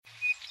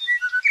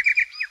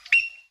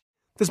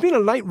There's been a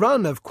late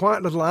run of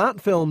quiet little art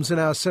films in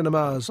our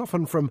cinemas,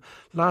 often from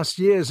last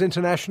year's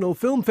international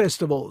film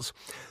festivals.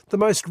 The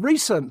most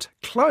recent,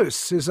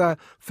 Close, is a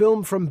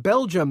film from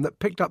Belgium that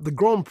picked up the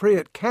Grand Prix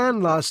at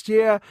Cannes last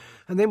year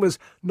and then was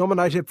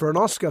nominated for an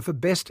Oscar for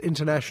Best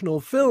International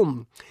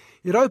Film.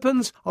 It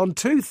opens on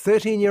two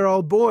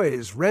 13-year-old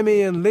boys,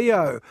 Remy and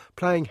Leo,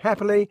 playing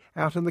happily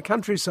out in the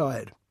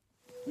countryside.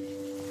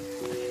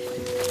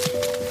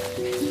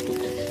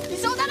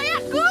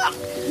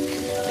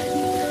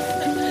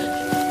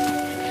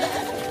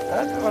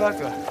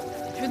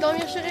 Je vais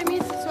dormir chez Rémi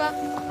ce soir.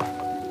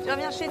 Tu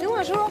reviens chez nous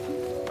un jour?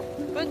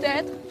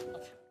 Peut-être.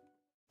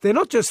 They're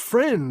not just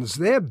friends,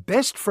 they're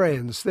best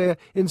friends. They're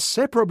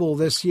inseparable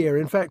this year.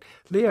 In fact,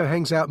 Leo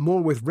hangs out more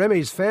with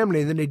Remy's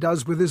family than he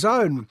does with his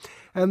own.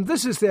 And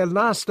this is their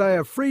last day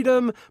of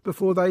freedom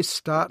before they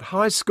start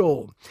high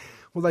school.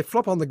 Well, they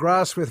flop on the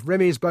grass with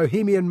Remy's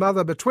bohemian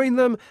mother between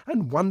them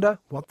and wonder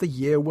what the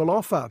year will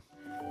offer.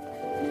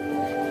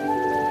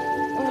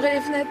 Ouvrez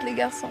les fenêtres, les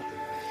garçons.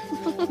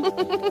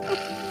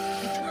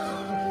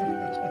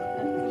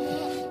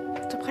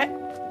 T'es prêt?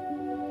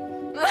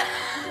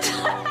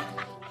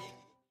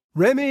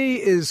 Remy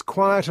is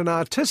quiet and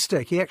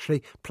artistic. He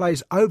actually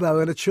plays oboe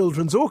in a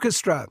children's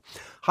orchestra.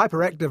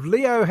 Hyperactive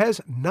Leo has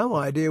no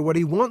idea what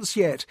he wants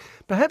yet.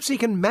 Perhaps he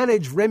can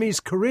manage Remy's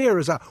career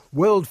as a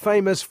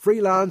world-famous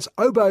freelance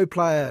oboe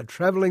player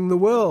travelling the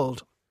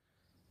world.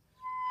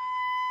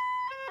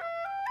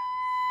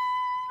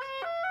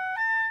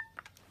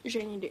 J'ai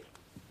une idée.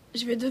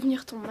 Je vais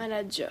devenir ton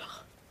manager.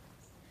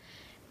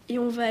 Et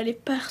on va aller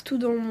partout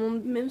dans le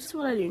monde, même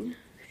sur la Lune.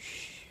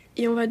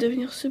 Et on va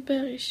devenir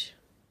super riches.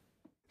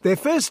 Their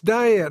first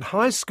day at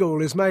high school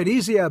is made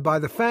easier by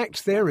the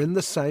fact they're in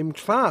the same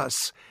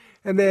class.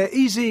 And their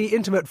easy,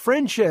 intimate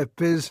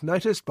friendship is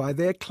noticed by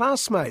their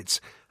classmates.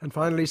 And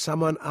finally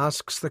someone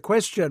asks the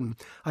question,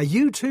 are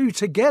you two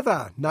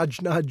together? Nudge,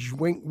 nudge,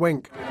 wink,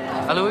 wink.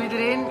 Hallo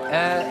iedereen,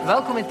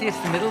 welkom in het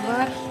eerste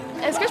middelbaar.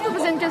 Est-ce que je peux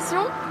poser une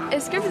question?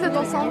 Est-ce que vous êtes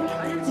ensemble?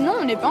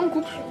 Non, on n'est pas en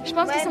couple. Je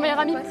pense qu'ils sont meilleurs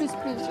amis plus.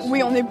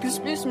 Oui, on est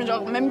plus, mais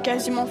genre même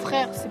quasiment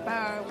frères, c'est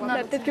pas...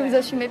 Bah, peut-être que vous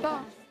assumez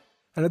pas.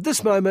 And at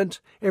this moment,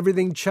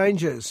 everything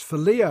changes, for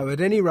Leo at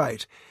any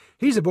rate.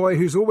 He's a boy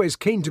who's always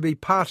keen to be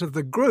part of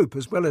the group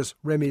as well as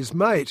Remy's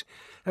mate.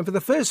 And for the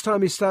first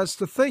time he starts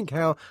to think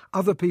how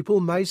other people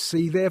may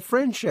see their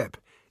friendship.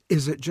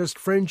 Is it just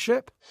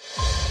friendship?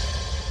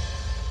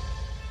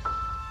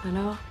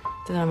 Alors,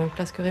 t'es dans la même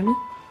classe que Rémi?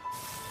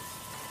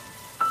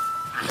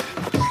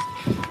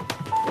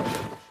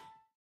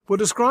 Well,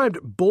 described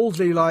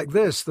baldly like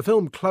this, the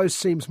film Close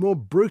seems more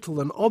brutal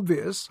and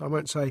obvious, I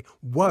won't say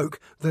woke,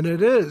 than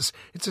it is.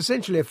 It's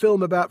essentially a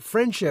film about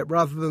friendship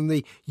rather than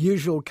the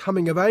usual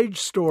coming-of-age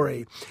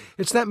story.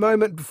 It's that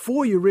moment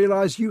before you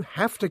realise you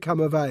have to come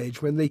of age,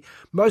 when the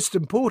most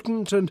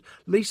important and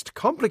least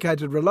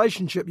complicated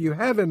relationship you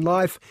have in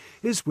life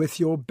is with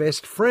your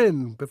best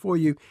friend, before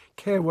you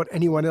care what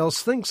anyone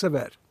else thinks of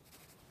it.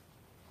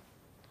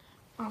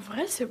 En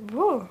vrai, c'est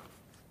beau.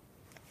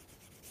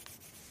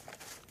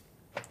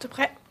 T'es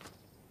prêt?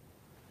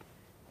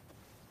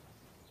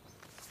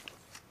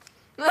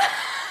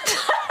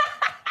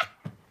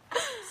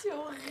 C'est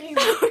horrible.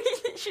 Oui,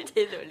 je suis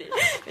désolée,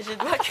 mais je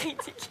dois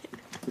critiquer.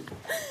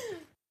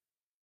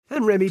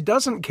 And Remy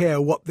doesn't care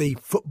what the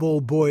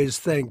football boys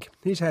think.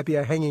 He's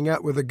happier hanging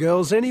out with the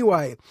girls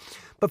anyway.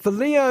 But for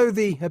Leo,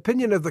 the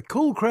opinion of the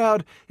cool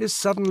crowd is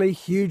suddenly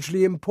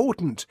hugely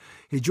important.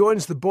 He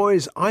joins the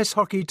boys' ice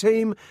hockey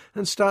team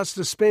and starts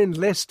to spend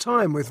less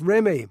time with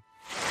Remy.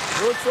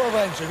 Goed zo,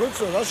 Wensje. Goed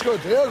zo. Dat is goed.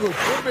 Heel goed.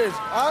 Goed bezig.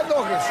 Ah,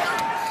 nog eens.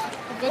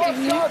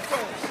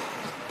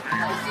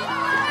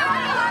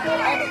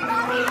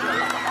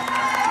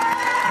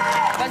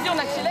 Vas-y, on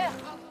accélère.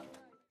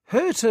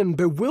 Hurt and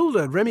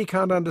bewildered, Remy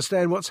can't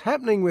understand what's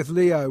happening with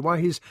Leo,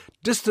 why he's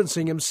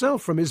distancing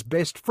himself from his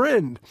best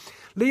friend.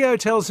 Leo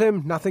tells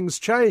him nothing's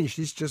changed,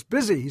 he's just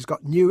busy, he's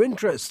got new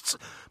interests.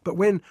 But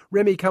when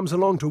Remy comes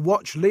along to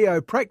watch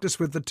Leo practice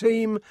with the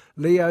team,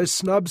 Leo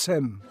snubs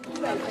him.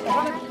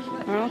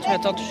 Non, tu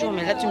m'attends toujours,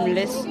 mais là tu me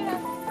laisses.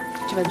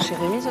 Tu vas chez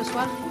Rémi ce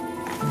soir?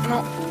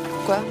 Non.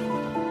 Pourquoi?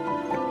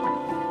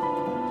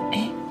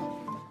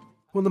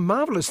 Well, the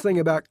marvellous thing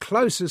about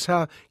Close is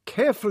how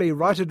carefully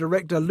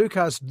writer-director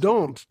Lukas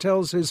Dhont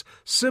tells his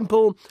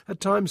simple, at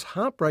times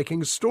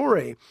heartbreaking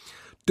story.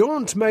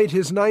 Dhont made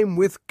his name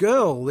with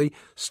Girl, the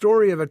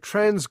story of a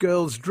trans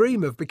girl's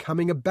dream of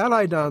becoming a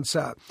ballet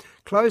dancer.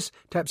 Close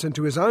taps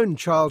into his own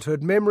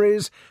childhood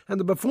memories, and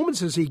the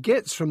performances he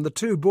gets from the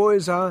two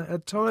boys are,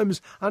 at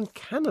times,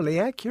 uncannily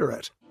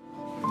accurate.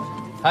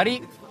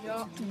 Harry,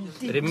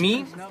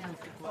 Rémi.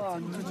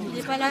 Il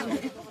est pas là.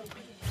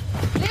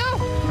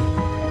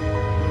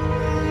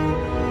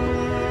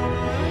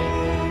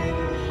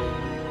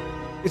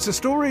 It's a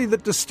story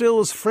that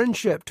distills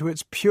friendship to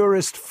its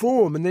purest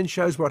form and then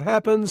shows what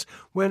happens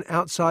when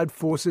outside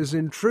forces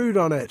intrude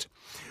on it.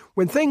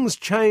 When things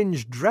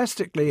change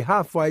drastically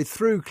halfway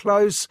through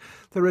Close,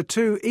 there are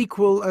two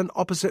equal and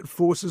opposite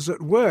forces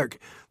at work,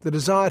 the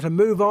desire to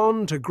move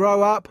on, to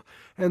grow up,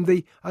 and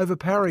the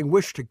overpowering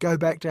wish to go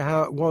back to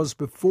how it was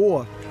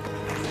before.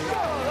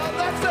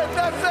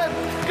 That's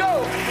it,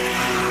 go!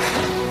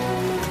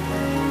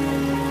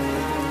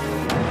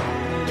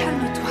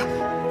 Calme-toi,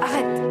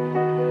 arrête.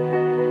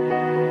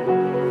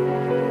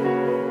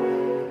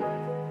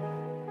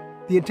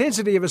 The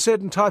intensity of a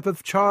certain type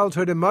of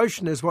childhood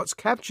emotion is what's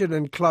captured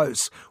in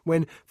Close,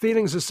 when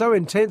feelings are so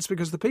intense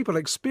because the people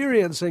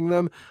experiencing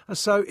them are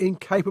so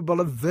incapable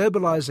of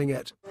verbalising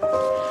it.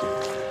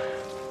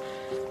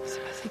 C'est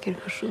passé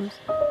quelque chose.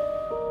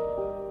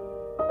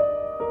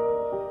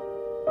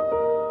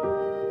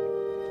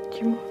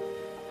 Dis-moi.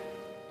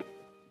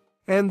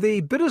 And the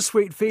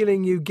bittersweet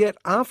feeling you get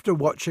after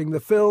watching the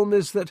film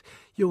is that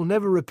you'll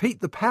never repeat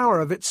the power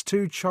of its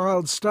two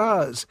child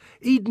stars,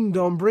 Eden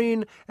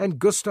Dombreen and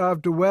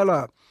Gustav de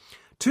Weller.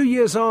 2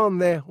 years on,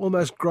 they're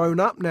almost grown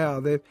up now.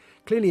 They're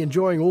clearly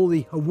enjoying all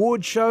the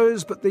award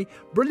shows, but the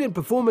brilliant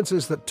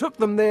performances that took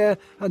them there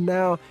are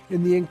now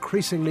in the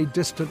increasingly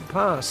distant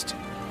past.